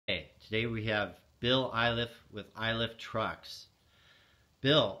Today we have Bill Iliffe with Iliffe Trucks.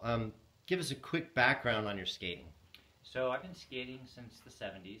 Bill, give us a quick background on your skating. So I've been skating since the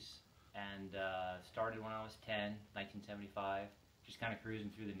 70s and started when I was 10, 1975, just kind of cruising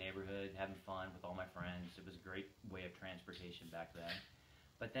through the neighborhood, having fun with all my friends. It was a great way of transportation back then.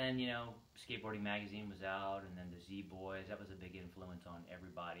 But then, you know, Skateboarding Magazine was out, and then the Z-Boys, that was a big influence on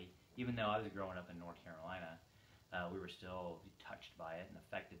everybody. Even though I was growing up in North Carolina, we were still touched by it and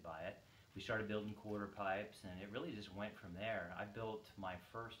affected by it. We started building quarter pipes, and it really just went from there. I built my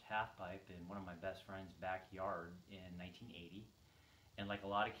first half pipe in one of my best friend's backyard in 1980. And like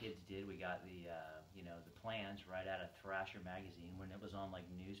a lot of kids did, we got the the plans right out of Thrasher magazine when it was on like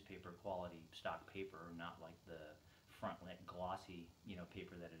newspaper quality stock paper, not like the front lit glossy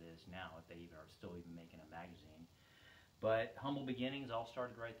paper that it is now, if they even are still even making a magazine. But humble beginnings all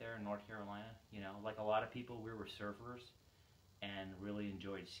started right there in North Carolina. Like a lot of people, we were surfers and really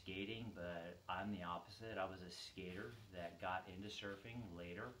enjoyed skating, but I'm the opposite. I was a skater that got into surfing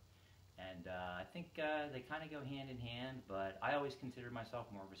later, and I think they kind of go hand in hand, but I always considered myself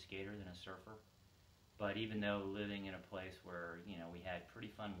more of a skater than a surfer. But even though living in a place where we had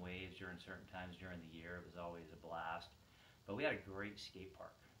pretty fun waves during certain times during the year, it was always a blast. But we had a great skate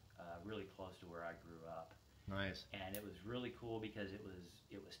park really close to where I grew up. Nice. And it was really cool because it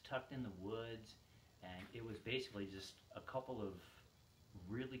was tucked in the woods, and it was basically just a couple of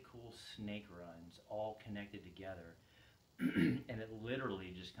really cool snake runs all connected together. And it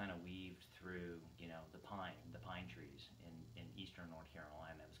literally just kind of weaved through, the pine trees in eastern North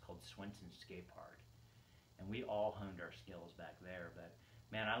Carolina. It was called Swinson Skate Park. And we all honed our skills back there, but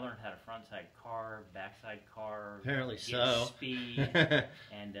man, I learned how to frontside carve, backside carve, Apparently get so. speed,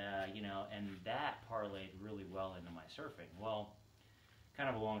 and and that parlayed really well into my surfing. Well, kind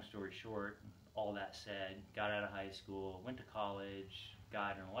of a long story short, all that said, got out of high school, went to college,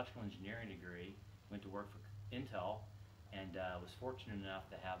 got an electrical engineering degree, went to work for Intel, and was fortunate enough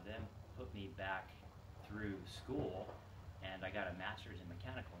to have them put me back through school, and I got a master's in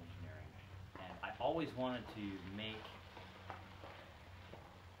mechanical engineering. And I always wanted to make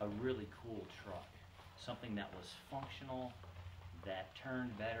a really cool truck, something that was functional, that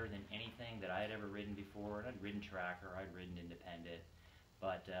turned better than anything that I had ever ridden before. And I'd ridden tracker, I'd ridden independent,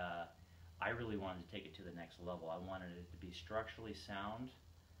 but I really wanted to take it to the next level. I wanted it to be structurally sound,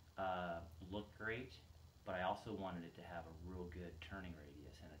 look great, but I also wanted it to have a real good turning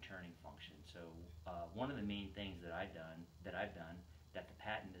radius and a turning function. So one of the main things that I've done that the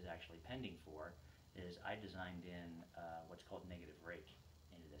patent is actually pending for is I designed in what's called negative rake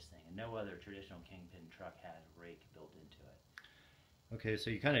into this thing, and no other traditional Kingpin truck has rake built into it. Okay, so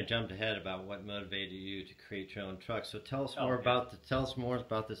you kind of jumped ahead about what motivated you to create your own truck. So tell us more about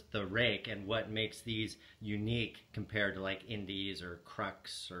the rake and what makes these unique compared to like Indies or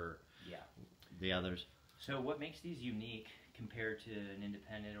Crux or the others. So what makes these unique compared to an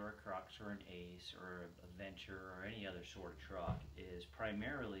independent or a Crux or an Ace or a Venture or any other sort of truck is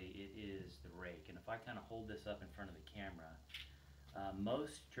primarily it is the rake. And if I kind of hold this up in front of the camera,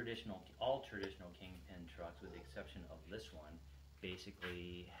 all traditional Kingpin trucks, with the exception of this one,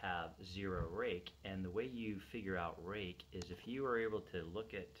 basically have zero rake. And the way you figure out rake is if you are able to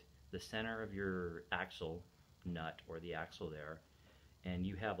look at the center of your axle nut or the axle there, and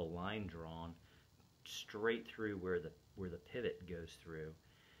you have a line drawn straight through where the pivot goes through.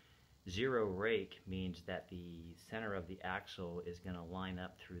 Zero rake means that the center of the axle is going to line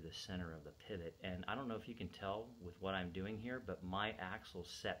up through the center of the pivot. And I don't know if you can tell with what I'm doing here, but my axle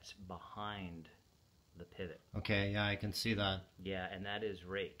sets behind the pivot. Okay, yeah, I can see that. Yeah, and that is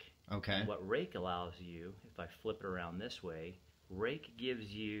rake. Okay. And what rake allows you, if I flip it around this way, rake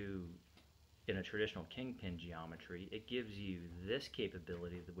gives you, in a traditional Kingpin geometry, it gives you this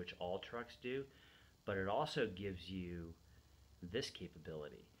capability, which all trucks do, but it also gives you this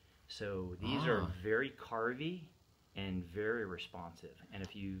capability. So these are very carvy and very responsive. And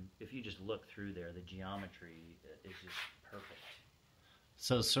if you just look through there, the geometry is just perfect.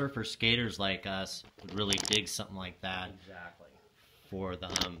 So surfer skaters like us would really dig something like that. Exactly. For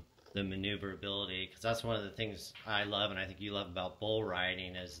the maneuverability, because that's one of the things I love, and I think you love about bull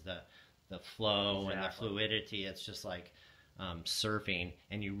riding is the flow and the fluidity. It's just like surfing,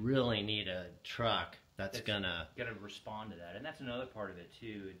 and you really need a truck that's gonna respond to that. And that's another part of it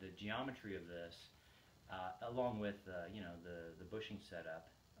too. The geometry of this, along with the bushing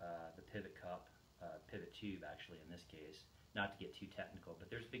setup, the pivot cup, pivot tube actually in this case. Not to get too technical, but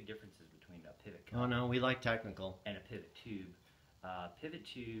there's big differences between a pivot cup. Oh no, we like technical. And a pivot tube. Pivot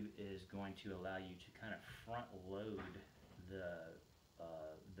tube is going to allow you to kind of front load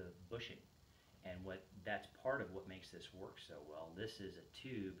the bushing. And that's part of what makes this work so well. This is a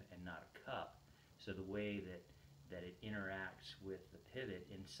tube and not a cup. So the way that it interacts with the pivot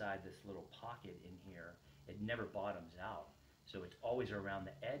inside this little pocket in here, it never bottoms out. So it's always around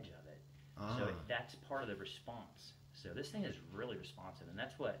the edge of it. So that's part of the response. So this thing is really responsive, and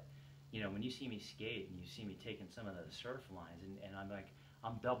that's what, when you see me skate and you see me taking some of the surf lines, and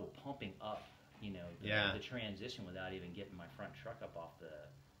I'm double pumping up, the transition without even getting my front truck up off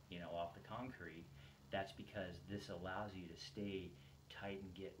the concrete. That's because this allows you to stay tight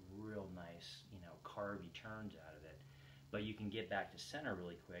and get real nice, carvy turns out of it. But you can get back to center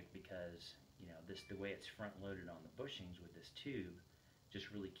really quick because, the way it's front loaded on the bushings with this tube just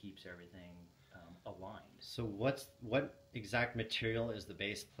really keeps everything aligned. So what exact material is the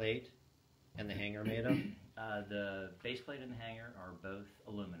base plate and the hanger made of? The base plate and the hanger are both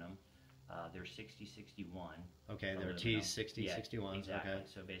aluminum. They're 60-61. Okay, they're aluminum. T60-61s. Exactly. Okay.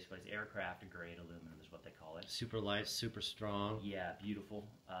 So basically, it's aircraft grade aluminum is what they call it. Super light, super strong. Yeah, beautiful.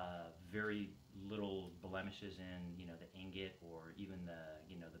 Very little blemishes in the ingot or even the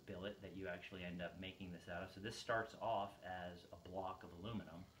billet that you actually end up making this out of. So this starts off as a block of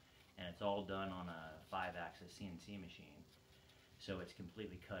aluminum, and it's all done on a 5-axis CNC machine. So it's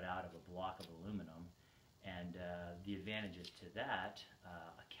completely cut out of a block of aluminum. And the advantages to that,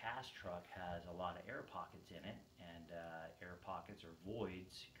 a cast truck has a lot of air pockets in it, and air pockets or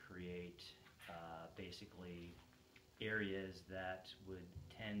voids create basically areas that would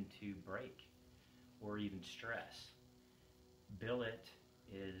tend to break or even stress. Billet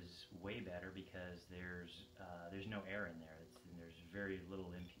is way better because there's no air in there. There's very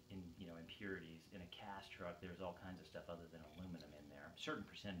little impurities. In a cast truck, there's all kinds of stuff other than aluminum in there. Certain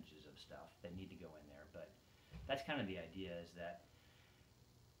percentages of stuff that need to go in there, but that's kind of the idea, is that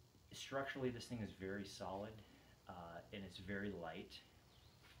structurally this thing is very solid and it's very light.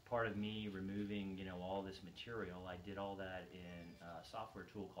 Part of me removing all this material, I did all that in a software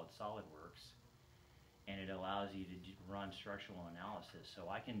tool called SolidWorks, and it allows you to run structural analysis. So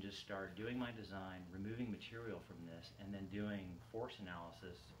I can just start doing my design, removing material from this, and then doing force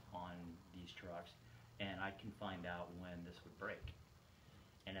analysis on these trucks, and I can find out when this would break.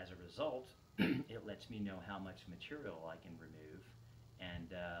 And as a result, it lets me know how much material I can remove,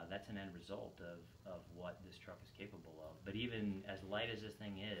 and that's an end result of what this truck is capable of. But even as light as this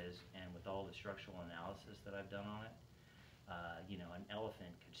thing is, and with all the structural analysis that I've done on it, an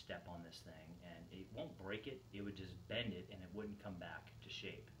elephant could step on this thing and it won't break it, it would just bend it and it wouldn't come back to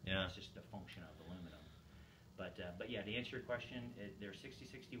shape. Yeah. It's just a function of aluminum. But yeah, to answer your question, they're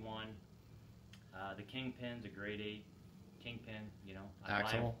 60-61. The Kingpin's a grade 8 Kingpin,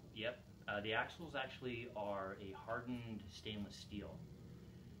 Axle? Yep. The axles actually are a hardened stainless steel.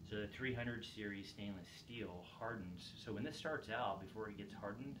 So the 300 series stainless steel hardens. So when this starts out, before it gets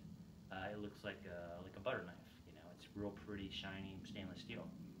hardened, it looks like a butter knife. It's real pretty, shiny stainless steel.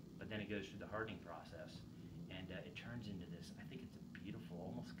 But then it goes through the hardening process, and it turns into this, I think it's a beautiful,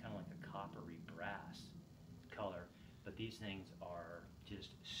 almost kind of like a coppery brass color. But these things are just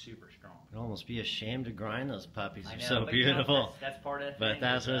super strong. I'd almost be ashamed to grind those puppies. They're know, so beautiful. That's part of the but thing.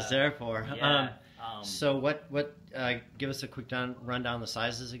 that's what it's there for. Yeah, so give us a quick rundown the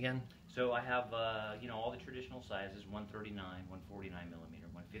sizes again. So I have all the traditional sizes: 139, 149 millimeter,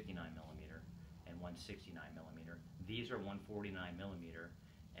 159 millimeter, and 169 millimeter. These are 149 millimeter,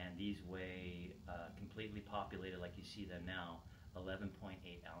 and these weigh completely populated, like you see them now, 11.8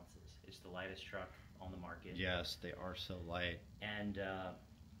 ounces. It's the lightest truck on the market. Yes, they are so light. And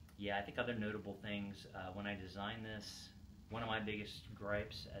yeah, I think other notable things, when I designed this, one of my biggest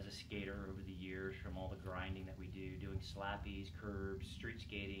gripes as a skater over the years, from all the grinding that we do, doing slappies, curbs, street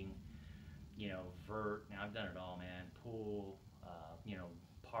skating, vert, now I've done it all, man, pool,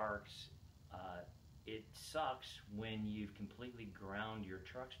 parks. It sucks when you've completely ground your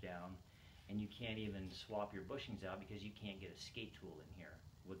trucks down and you can't even swap your bushings out because you can't get a skate tool in here.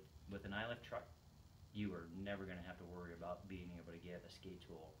 With an Iliffe truck, you are never going to have to worry about being able to get a skate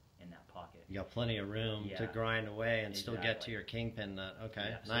tool in that pocket. You got plenty of room to grind away and still get to your Kingpin nut. Okay,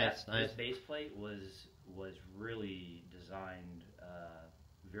 yeah, so nice. This base plate was really designed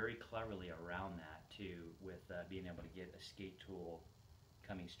very cleverly around that too, with being able to get a skate tool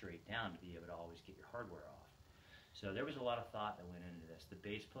coming straight down to be able to always get your hardware off. So there was a lot of thought that went into this. The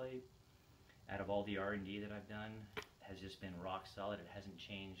base plate, out of all the R&D that I've done, has just been rock solid. It hasn't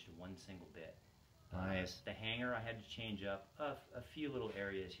changed one single bit. Nice. The hanger, I had to change up a few little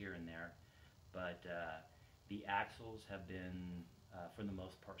areas here and there, but the axles have been, for the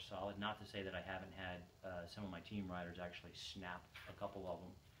most part, solid. Not to say that I haven't had some of my team riders actually snap a couple of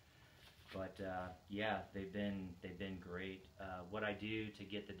them, but yeah, they've been great. What I do to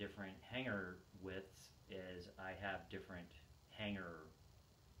get the different hanger widths is I have different hanger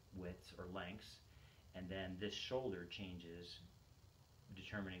widths or lengths, and then this shoulder changes,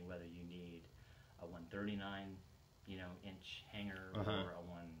 determining whether you need a 139, inch hanger or a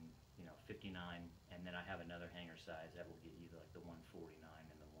 59, and then I have another hanger size that will get you like the 149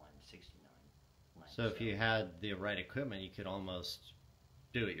 and the 169 length. So if you had the right equipment, you could almost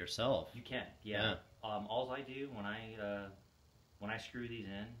do it yourself. You can, yeah. All I do when I screw these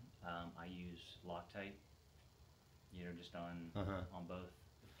in, I use Loctite, just on both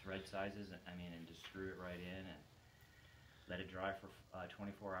thread sizes. And just screw it right in and let it dry for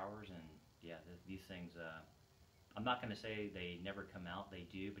 24 hours. And yeah, these things, I'm not going to say they never come out. They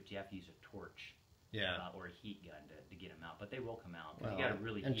do, but you have to use a torch. Or a heat gun to get them out, but they will come out. Well, you got to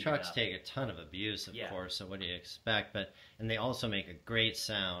really and heat trucks it up. take a ton of abuse, of course. So what do you expect? And they also make a great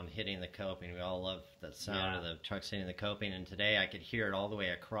sound hitting the coping. We all love the sound of the trucks hitting the coping. And today I could hear it all the way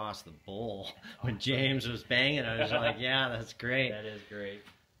across the bowl when James was banging. I was like, yeah, that's great. That is great.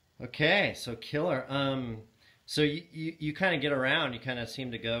 Okay, so killer. So you kind of get around. You kind of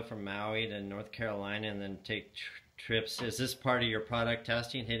seem to go from Maui to North Carolina and then take trips. Is this part of your product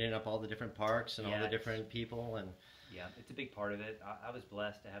testing, hitting up all the different parks and all the different people? And yeah, it's a big part of it. I was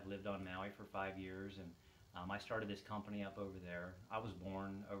blessed to have lived on Maui for 5 years, and I started this company up over there. I was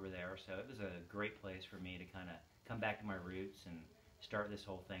born over there, so it was a great place for me to kind of come back to my roots and start this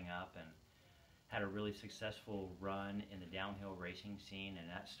whole thing up, and had a really successful run in the downhill racing scene, and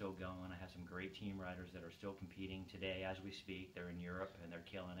that's still going. I have some great team riders that are still competing today as we speak. They're in Europe and they're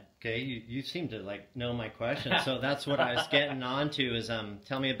killing it. Okay, you seem to know my question, so that's what I was getting on to is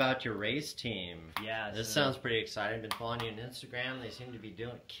tell me about your race team. Yeah, this sounds pretty exciting. I've been following you on Instagram. They seem to be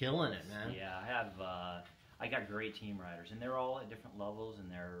killing it, man. Yeah, I got great team riders, and they're all at different levels, and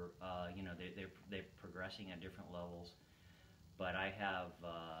they're progressing at different levels. But I have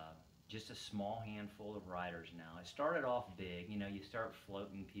just a small handful of riders now. It started off big. You start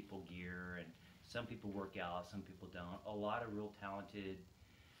floating people gear, and some people work out, some people don't. A lot of real talented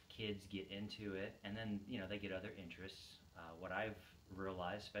kids get into it, and then they get other interests. What I've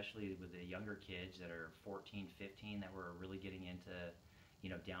realized, especially with the younger kids that are 14, 15, that were really getting into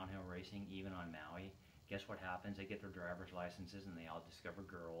downhill racing, even on Maui. Guess what happens? They get their driver's licenses and they all discover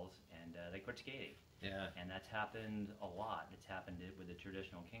girls, and they quit skating. Yeah. And that's happened a lot. It's happened with the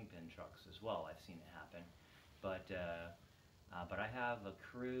traditional kingpin trucks as well. I've seen it happen. But I have a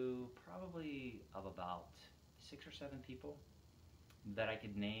crew probably of about 6 or 7 people that I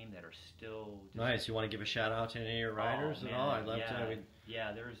could name that are still nice. You want to give a shout out to any of your riders at all? I'd love to.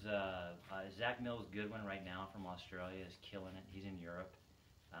 Yeah, there's Zach Mills Goodwin right now from Australia is killing it. He's in Europe.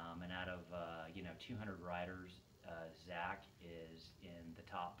 And out of 200 riders, Zach is in the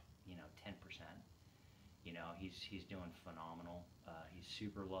top 10%. He's doing phenomenal. He's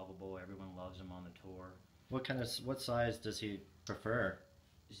super lovable. Everyone loves him on the tour. What size does he prefer?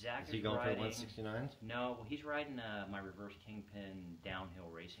 Zach is he going riding, for 169? No, he's riding my reverse kingpin downhill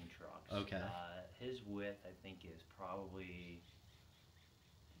racing trucks. Okay. His width, I think, is probably.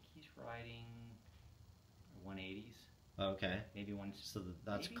 He's riding 180s. Okay. Maybe one. So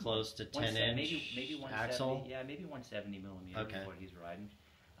that's close to 10-inch maybe 170, axle. Yeah, maybe 170 millimeters is what he's riding.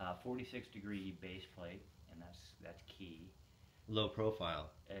 46-degree base plate, and that's key. Low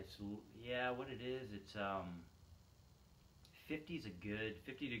profile. It's what it is. It's 50 is a good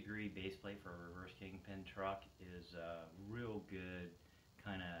 50-degree base plate for a reverse kingpin truck is real good.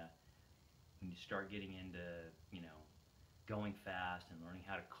 Kind of when you start getting into going fast and learning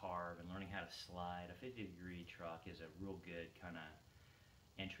how to carve and learning how to slide. A 50-degree truck is a real good kind of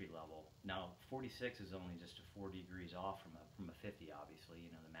entry level. Now 46 is only just 4 degrees off from a 50.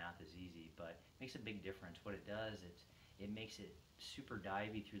 Obviously, the math is easy, but it makes a big difference. What it does, it makes it super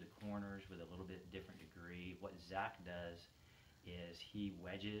divey through the corners with a little bit different degree. What Zach does is he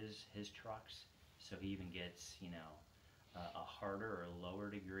wedges his trucks, so he even gets a harder or a lower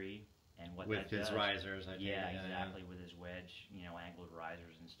degree. And what with that his does, risers, I think. Yeah, exactly, with his wedge, angled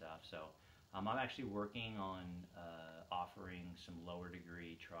risers and stuff. So I'm actually working on offering some lower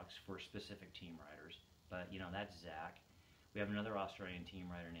degree trucks for specific team riders. But that's Zach. We have another Australian team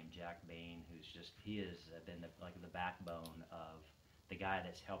rider named Jack Bain, he has been the backbone of the guy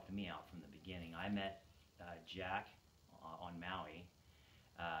that's helped me out from the beginning. I met Jack on Maui,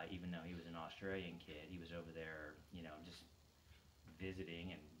 even though he was an Australian kid. He was over there, just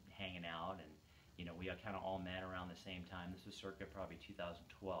visiting and hanging out, and we kind of all met around the same time. This was circa probably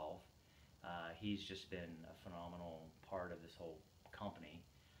 2012. He's just been a phenomenal part of this whole company.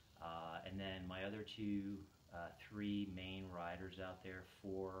 And then my other 3 main riders out there,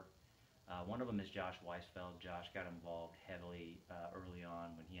 4. One of them is Josh Weisfeld. Josh got involved heavily early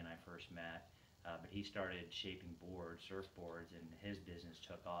on when he and I first met. but he started shaping boards, surfboards, and his business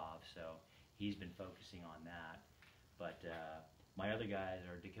took off. So he's been focusing on that. But my other guys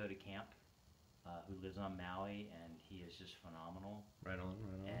are Dakota Camp, who lives on Maui, and he is just phenomenal. Right on,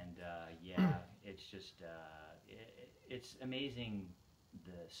 right on. And yeah, it's just it's amazing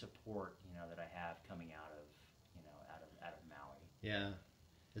the support that I have coming out of out of Maui. Yeah,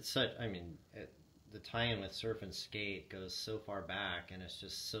 it's such. I mean, the tie-in with surf and skate goes so far back, and it's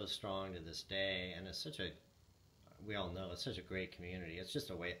just so strong to this day. And it's such a, we all know it's such a great community. It's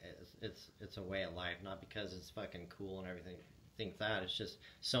just a way. It's a way of life, not because it's fucking cool and everything. Think that it's just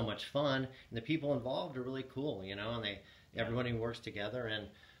so much fun, and the people involved are really cool, and everybody works together.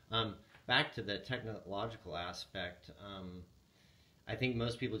 And back to the technological aspect. I think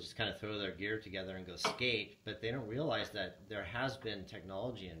most people just kind of throw their gear together and go skate, but they don't realize that there has been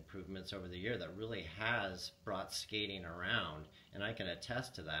technology improvements over the year that really has brought skating around. And I can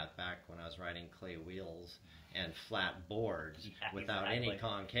attest to that back when I was riding clay wheels and flat boards without any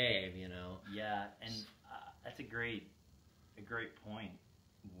concave, Yeah, and that's a great point,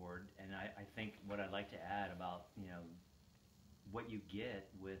 Ward. And I think what I'd like to add about, what you get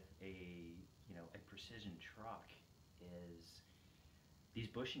with a precision truck is these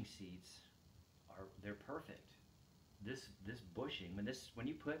bushing seats they're perfect. This bushing, when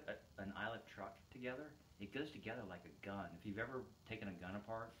you put an Iliffe truck together, it goes together like a gun. If you've ever taken a gun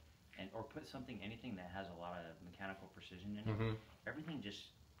apart or put anything that has a lot of mechanical precision in it, everything just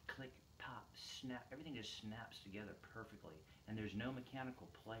click, pop, snap. Everything just snaps together perfectly, and there's no mechanical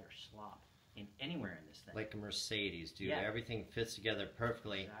play or slop anywhere in this thing. Like a Mercedes, dude. Yeah. Everything fits together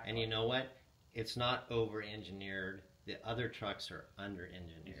perfectly. Exactly. And you know what? It's not over-engineered. The other trucks are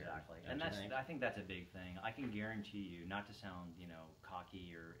under-engineered. Exactly. And I think that's a big thing. I can guarantee you, not to sound,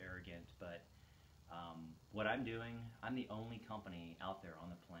 cocky or arrogant, but what I'm doing, I'm the only company out there on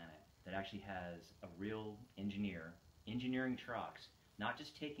the planet that actually has a real engineering trucks, not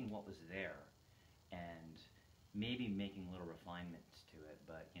just taking what was there and maybe making little refinements to it,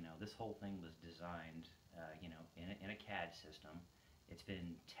 but, this whole thing was designed, in a CAD system. It's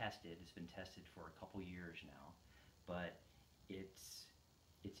been tested. It's been tested for a couple years now. But it's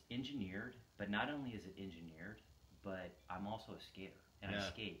engineered, but not only is it engineered, but I'm also a skater, and I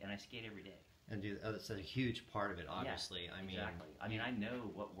skate every day. And that's a huge part of it, obviously. Yeah, exactly. I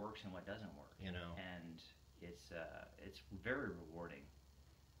know what works and what doesn't work. And it's very rewarding.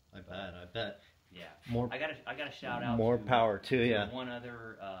 I bet. Yeah. I got a shout out. More power to you. One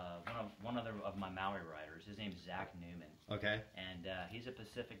other of my Maui riders. His name's Zach Newman. Okay. And he's a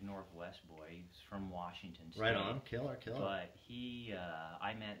Pacific Northwest boy. He's from Washington State. Right on. Killer. But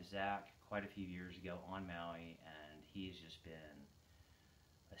I met Zach quite a few years ago on Maui, and he's just been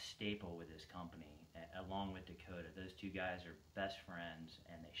a staple with his company, along with Dakota. Those two guys are best friends,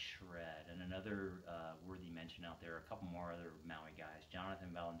 and they shred. And another worthy mention out there, a couple more other Maui guys.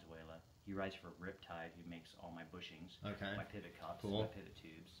 Jonathan Valenzuela. He rides for Riptide, who makes all my bushings, my pivot cups, my pivot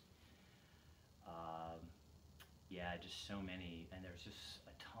tubes. Yeah, just so many, and there's just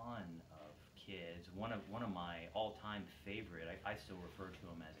a ton of kids. One of my all-time favorite, I still refer to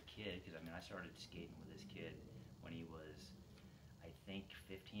him as a kid, because I started skating with this kid when he was, I think,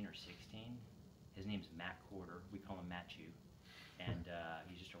 15 or 16. His name's Matt Corder. We call him Matt Chew. And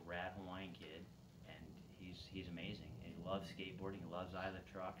he's just a rad Hawaiian kid, and he's amazing. And he loves skateboarding. He loves Iliffe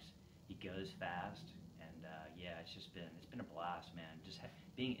trucks. He goes fast, and yeah, it's been a blast, man. Just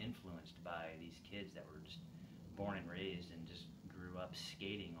being influenced by these kids that were just born and raised and just grew up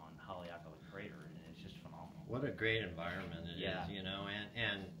skating on Haleakala Crater, and it's just phenomenal. What a great environment it is,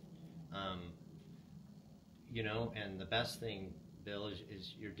 and the best thing, Bill,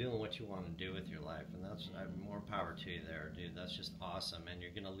 is you're doing what you want to do with your life, and that's more power to you there, dude. That's just awesome, and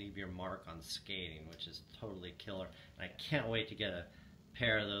you're gonna leave your mark on skating, which is totally killer. And I can't wait to get a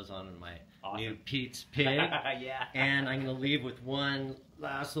pair of those on in my new Pete's Pig. Yeah. And I'm gonna leave with one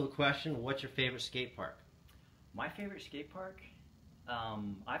last little question. What's your favorite skate park? My favorite skate park?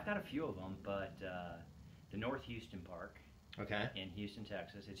 I've got a few of them, but the North Houston Park in Houston,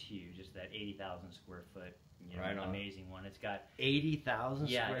 Texas, it's huge. It's that 80,000 square foot, amazing one. It's got 80,000 square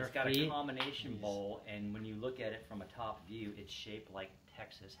feet? Yeah, it's got a combination bowl, and when you look at it from a top view, it's shaped like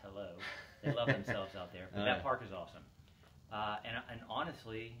Texas. Hello. They love themselves out there. But that park is awesome. And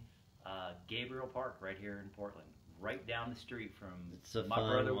honestly, Gabriel Park right here in Portland. Right down the street from my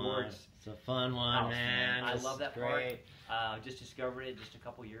brother Ward's. It's a fun one, house, man. I love that park. Just discovered it just a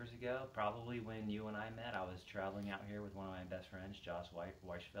couple years ago. Probably when you and I met, I was traveling out here with one of my best friends, Josh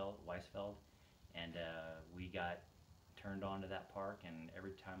Weisfeld, and we got turned on to that park. And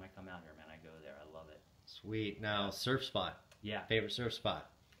every time I come out here, man, I go there. I love it. Sweet. Now, surf spot. Yeah. Favorite surf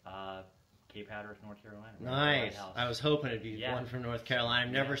spot? Cape Hatteras, North Carolina. Nice. I was hoping it'd be one from North Carolina.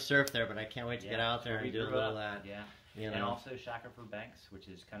 I've never surfed there, but I can't wait to get out there and do a little of that. Yeah. You know. And also Shackelford Banks, which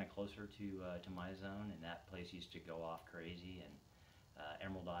is kind of closer to my zone, and that place used to go off crazy. And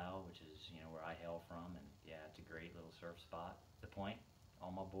Emerald Isle, which is where I hail from, and yeah, it's a great little surf spot. The Point,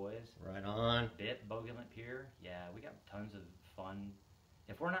 all my boys. Right on. Bit, Bogeyland Pier, yeah, we got tons of fun.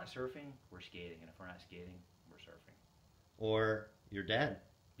 If we're not surfing, we're skating, and if we're not skating, we're surfing. Or you're dead.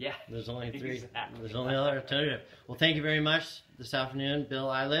 Yeah. There's only three. Exactly. There's only other alternative. Well, thank you very much this afternoon,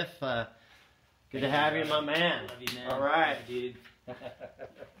 Bill Iliffe. Good to have you, my man. Love you, man. All right. Love you, dude.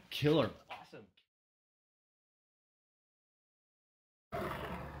 Killer. Awesome.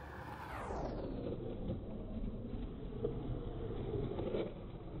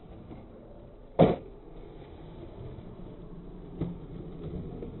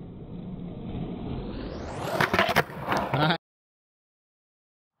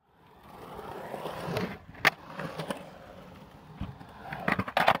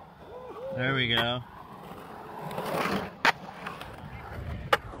 There we go.